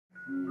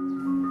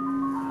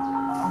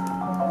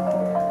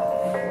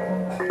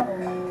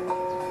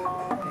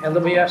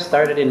LWF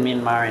started in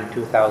Myanmar in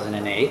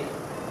 2008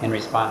 in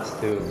response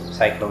to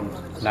Cyclone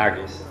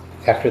Nargis.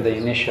 After the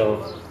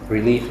initial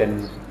relief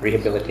and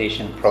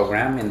rehabilitation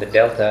program in the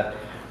Delta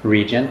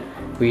region,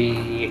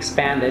 we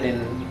expanded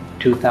in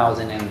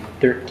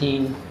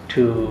 2013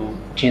 to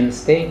Chin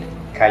State,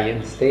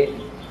 Rakhine State,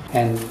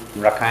 and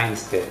Rakhine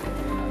State.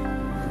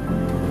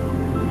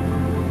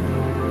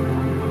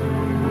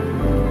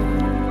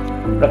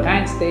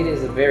 Rakhine State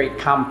is a very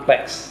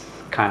complex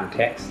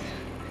context.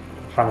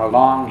 From a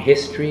long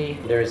history,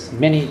 there's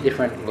many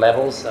different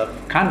levels of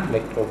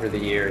conflict over the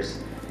years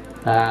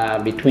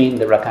between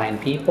the Rakhine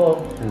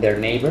people and their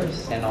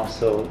neighbors, and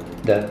also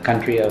the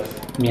country of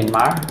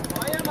Myanmar.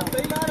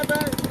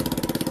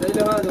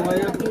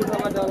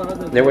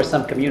 There was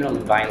some communal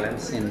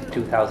violence in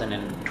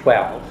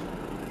 2012.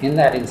 In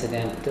that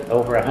incident,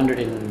 over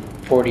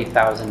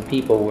 140,000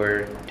 people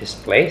were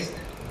displaced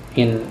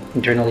in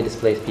internally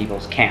displaced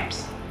people's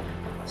camps.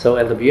 So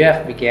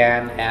LWF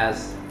began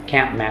as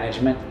camp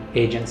management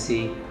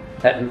agency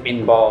that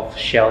involved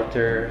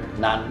shelter,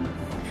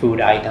 non-food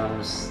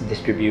items,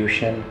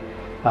 distribution,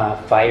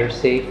 fire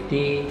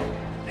safety,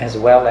 as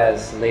well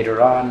as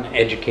later on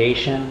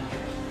education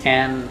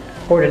and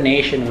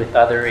coordination with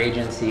other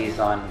agencies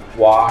on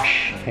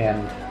wash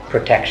and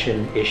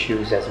protection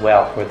issues as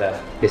well for the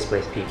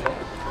displaced people.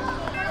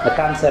 The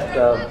concept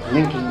of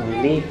linking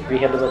relief,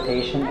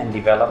 rehabilitation, and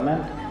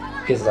development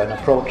is an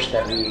approach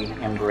that we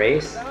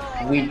embrace.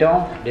 We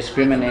don't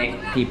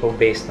discriminate people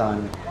based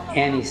on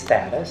any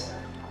status,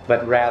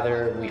 but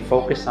rather we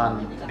focus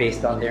on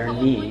based on their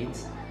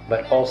needs,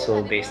 but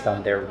also based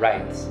on their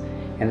rights.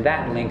 And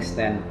that links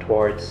then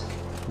towards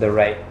the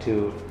right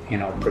to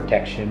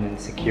protection and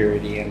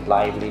security and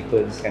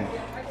livelihoods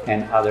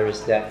and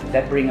others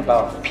that bring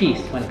about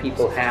peace. When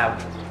people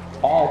have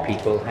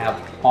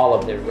all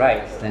of their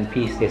rights, then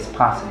peace is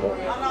possible.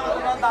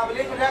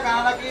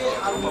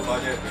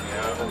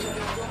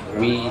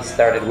 We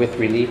started with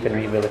relief and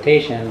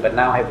rehabilitation, but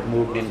now have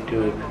moved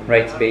into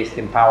rights-based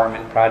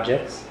empowerment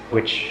projects,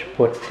 which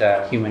put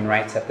human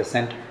rights at the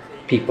center,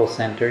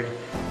 people-centered,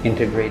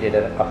 integrated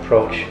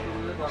approach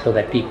so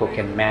that people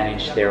can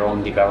manage their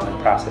own development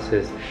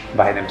processes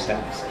by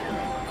themselves.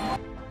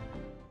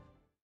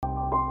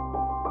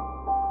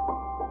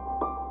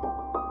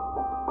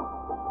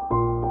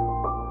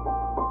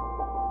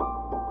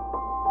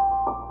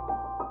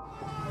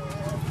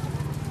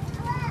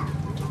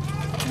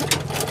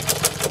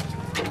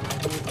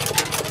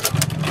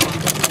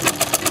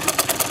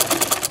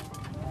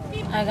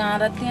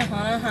 Agarati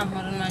hana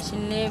hamar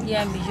machine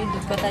ya biju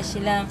dukata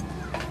shila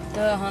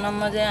to hana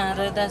maje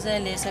arada se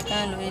le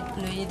sakan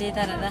lui de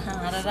tarara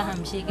harara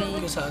hamshi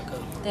gai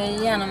to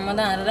ya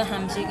namada harara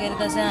hamshi gai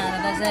ta se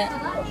harada se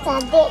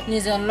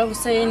nizar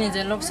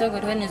log se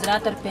gurwe nizra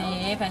tar pe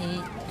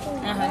pai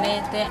ahale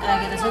te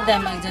age se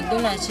damag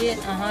jaduna chi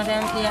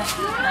aharam ya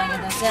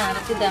age se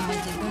arati damag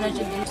jaduna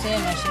chi dum se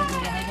machine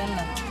gure hai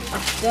ganna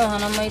to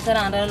hana mai tar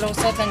harara log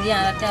se kan ya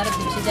arati ar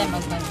dushi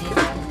damag bandi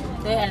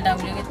तो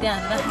LWF के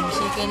आना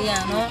हमसे के लिए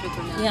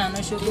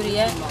आनो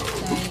शुक्रिया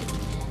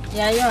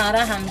या यो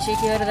आरा हमसे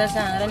की ओर दस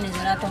आरा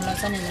निजरा तुम लोग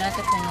सा निजरा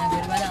के पहना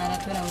बिरबाद आरा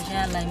तो रहुशे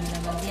अल्लाह मिला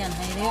बंदी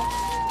अनहाई रे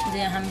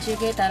जे हमसे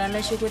के तारा ले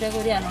शुक्रिया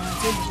करी आनो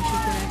हमसे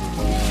शुक्रिया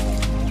करी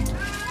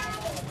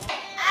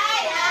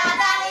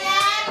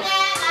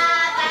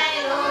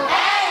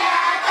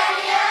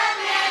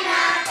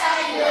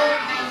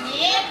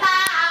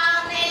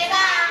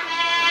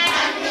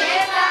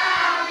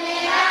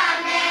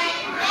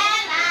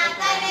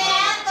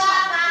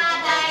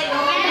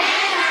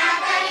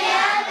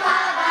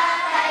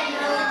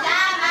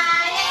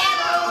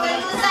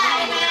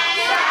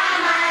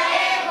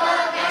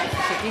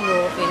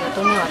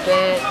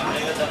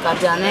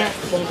Kajiannya,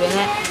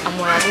 fungsinya,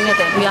 amuasinya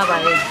tentunya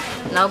baik.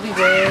 Now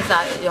people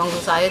yang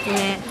saya tu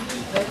ni,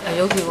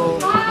 ayok people,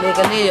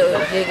 legally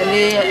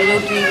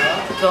ayok tu,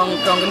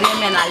 strongly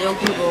men ayok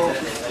people.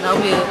 Now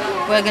people,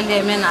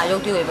 legally men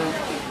ayok tu itu,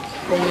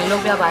 fungsi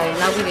loknya baik.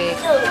 Now people,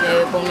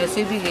 fungsi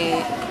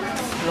sih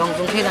yang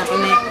fungsi nanti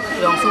ni,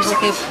 yang susu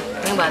ke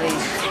yang baik.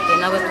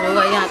 Now people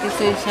yang hati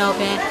sih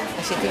siapa,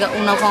 setiap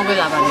una fungsi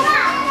lah baik.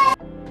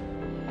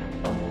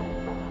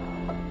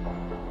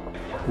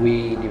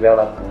 We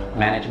develop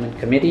management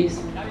committees,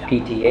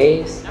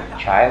 PTAs,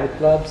 child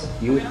clubs,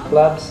 youth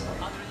clubs,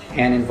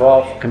 and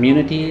involve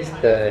communities,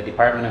 the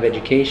Department of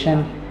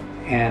Education,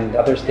 and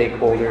other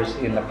stakeholders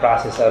in the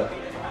process of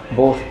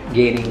both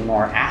gaining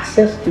more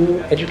access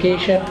to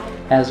education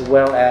as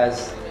well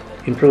as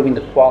improving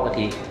the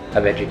quality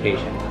of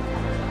education.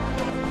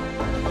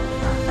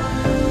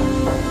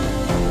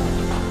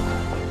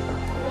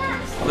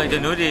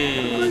 Jadi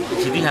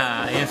jadi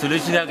yang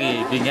solusi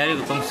lagi penyari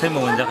kong saya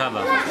mau menjaga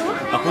apa?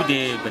 Aku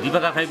di berdipa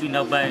kai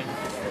bina bay,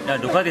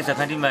 dah dua kali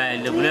sekali mai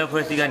lebulah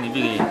first tiga ni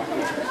bigi.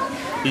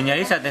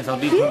 Penyari saat yang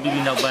saudi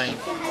bina bay,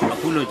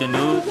 aku lo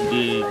jenuh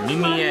di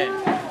mimi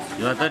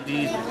ya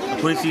tadi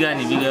first tiga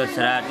ni bigi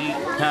serati,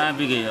 kah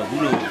bigi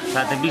aku lo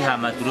saat yang biha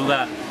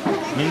matruga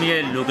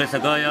mimi lo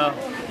kesagaya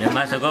မြန်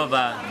မာစကား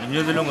ပါ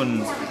မျိုးစလုံးကို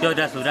ပြော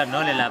တတ်ဆိုတာ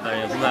နော်လေလာပါတ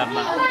ယ်သူက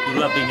သူ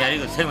တို့ပညာ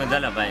ရေးကိုစိတ်ဝင်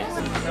စားလာပါတယ်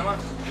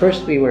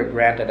First, we were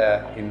granted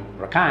in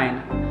Rakhine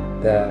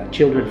the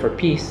Children for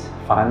Peace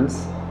funds,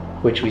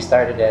 which we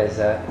started as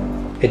an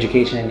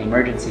education and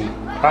emergency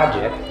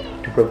project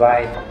to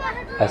provide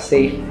a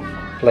safe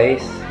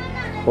place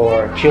for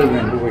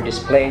children who were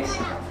displaced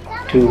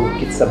to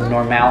get some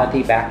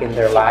normality back in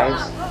their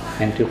lives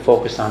and to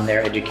focus on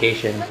their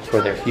education for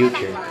their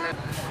future.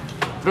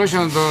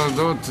 Russian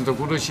the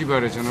Guru Shiba,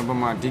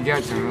 Janobama,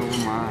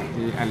 Digajanoma,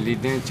 the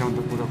Aliden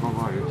Chantakura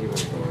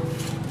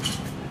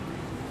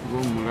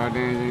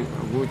Murade,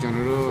 Gu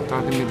General,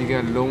 Tatamedica,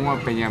 Loma,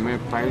 Penyame,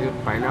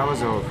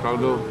 Pilawas or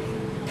Crowdo,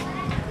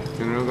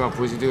 General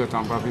Positive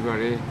Tampa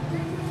Pibare,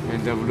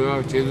 and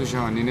WF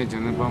Chedusha, Nina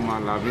Janabama,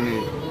 Lavine,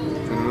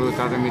 General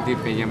Tatamedi,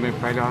 Penyame,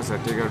 Pilas,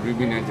 take a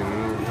ribbon and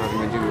General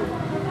Tatamedi,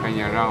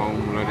 Penyara,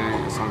 Murade,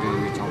 something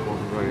in the Champo,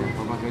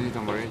 Papa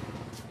Tamare.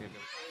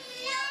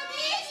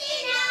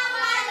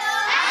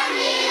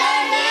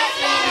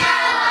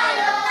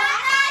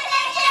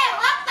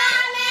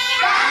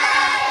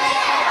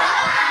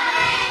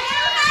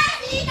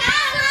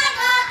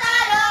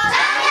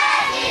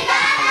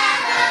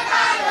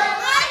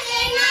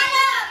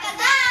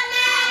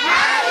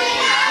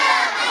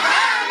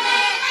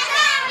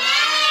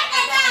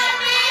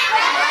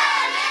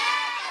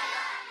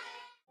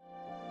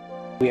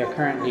 We are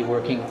currently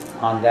working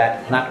on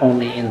that not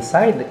only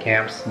inside the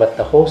camps, but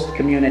the host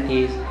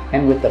communities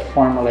and with the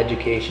formal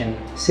education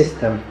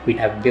system. We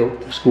have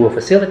built school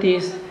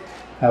facilities,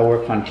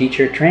 worked on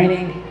teacher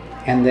training,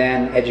 and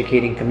then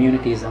educating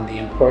communities on the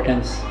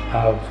importance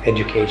of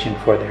education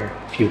for their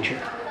future.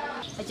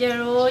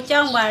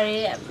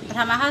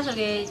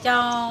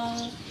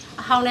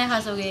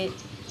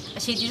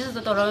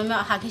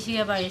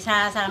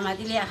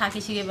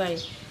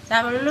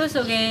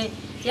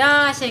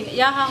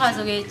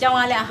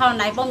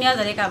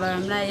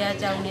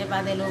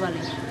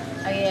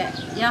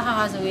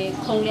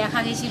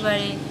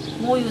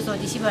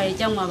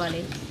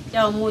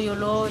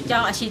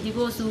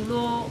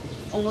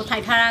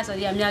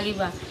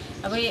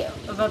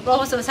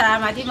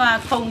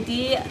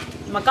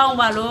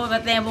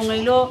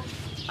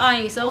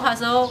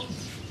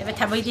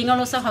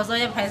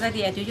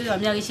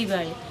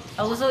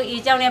 Also,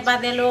 each of the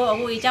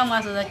Padelo, each of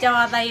us, the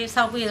Java,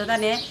 South Wales,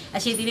 a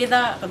city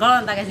leader, a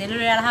Golan, a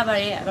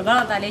Habari, a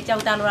Golan, a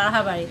Chowtala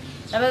Habari.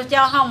 That was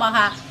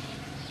Jawhamaha.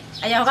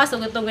 I have also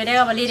got to get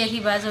over leader he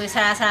was with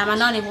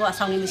Samanoni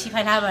was on the ship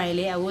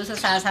Habari. I was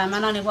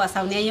Samanoni was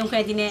on the young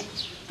Credine,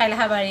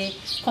 Habari,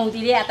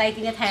 Contilia,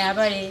 Titan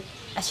Habari,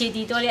 a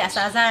city totally as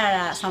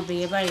Azara,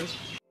 something very.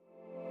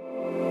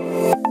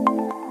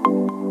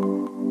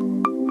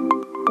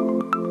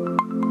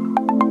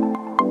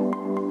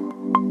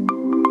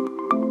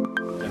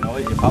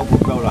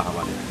 Pauktaw lah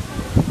kawan.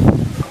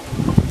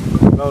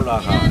 Pauktaw lah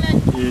kan.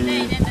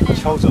 Di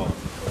Chowzo,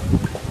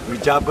 di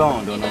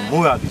Jabgang, dono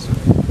muya bisu.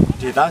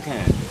 Di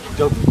Rakhine,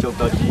 jauh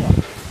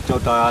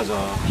dah aja.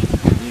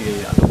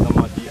 Di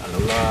alokama di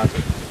alola.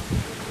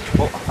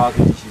 Oh, apa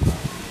ke sih?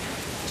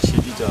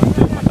 Sih je,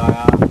 di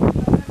Mataya,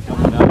 jauh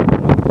mana,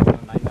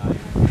 naik.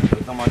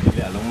 Alokama di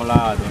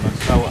alomala, dono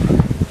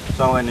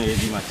sawan ni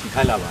di masih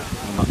kaya lah.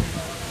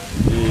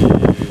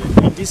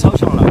 Di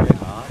sausong lah kan,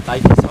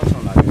 tai di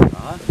sausong lah kan.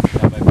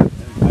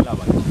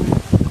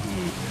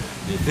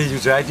 The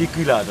usually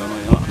kila don't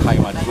know how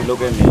much to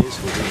look at me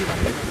so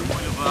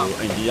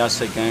India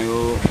second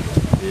go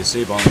the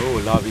say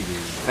bongo lobby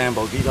fan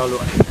body down to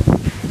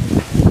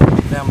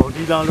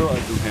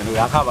can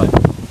yakaba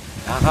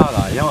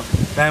yakala young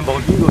fan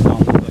body go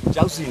down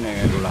Chelsea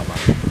and Lolaba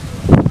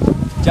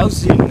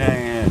Chelsea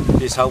and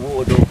this how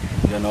would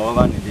you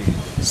know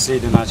say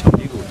the national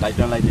people like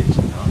this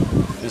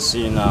the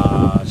scene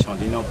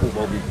Chandino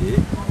football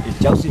is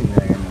Chelsea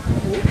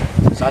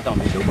and sat on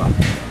the Duba.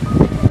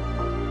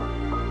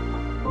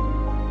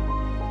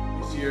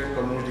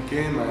 Community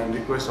came and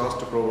requested us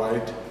to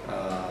provide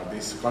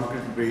this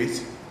concrete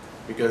bridge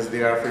because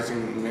they are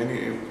facing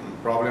many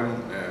problems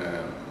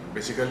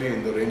basically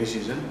in the rainy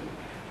season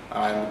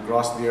and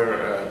cross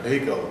their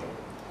vehicle.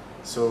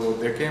 So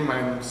they came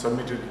and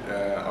submitted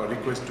a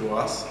request to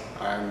us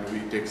and we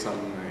take some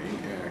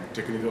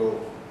technical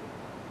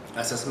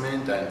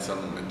assessment and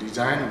some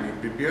design we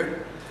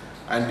prepared,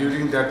 and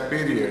during that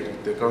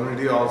period the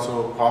community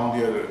also formed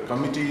their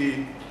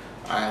committee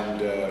and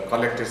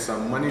collected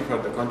some money for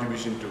the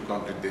contribution to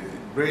complete the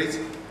bridge,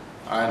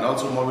 and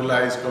also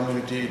mobilized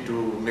community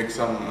to make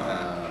some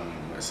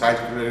site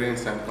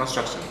clearance and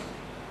construction.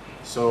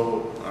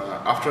 So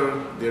after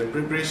their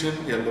preparation,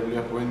 the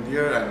LWF went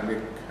there and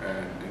make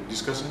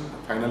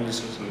final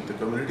discussion with the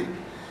community,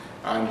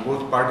 and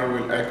both parties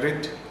will agree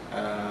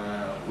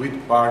which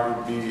part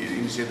would be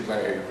initiated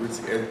by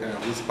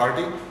which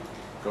party,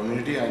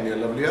 community and the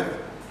LWF.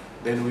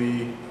 Then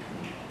we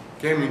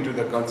came into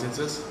the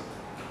consensus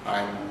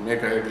and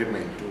make an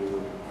agreement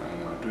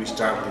to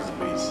start this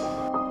bridge.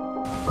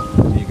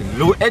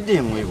 Low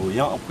adding we go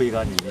young up with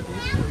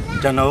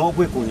General,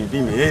 we could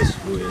be made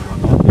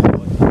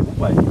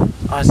by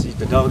I see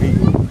the doggy.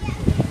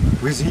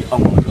 we see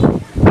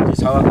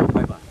this how I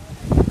fiber.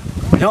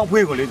 Young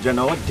people in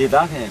general did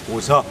that and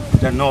so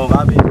the no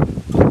baby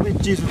we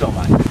Jesus don't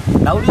mind.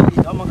 Now we don't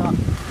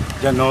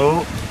the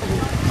no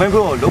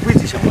people look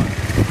with each other.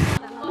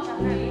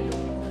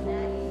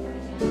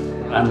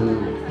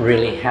 I'm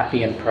really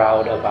happy and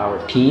proud of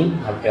our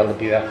team of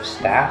LWF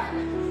staff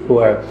who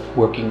are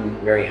working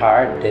very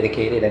hard,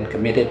 dedicated and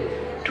committed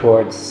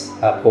towards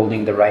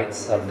upholding the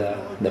rights of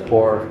the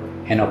poor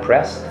and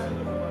oppressed.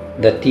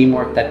 The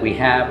teamwork that we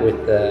have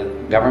with the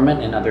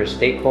government and other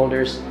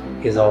stakeholders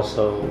is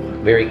also a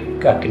very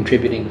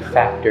contributing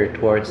factor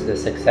towards the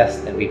success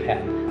that we've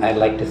had. I'd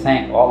like to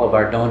thank all of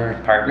our donor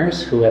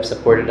partners who have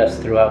supported us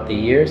throughout the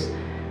years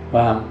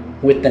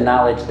with the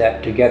knowledge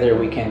that together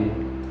we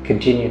can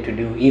continue to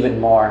do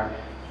even more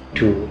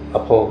to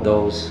uphold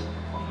those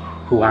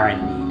who are in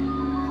need.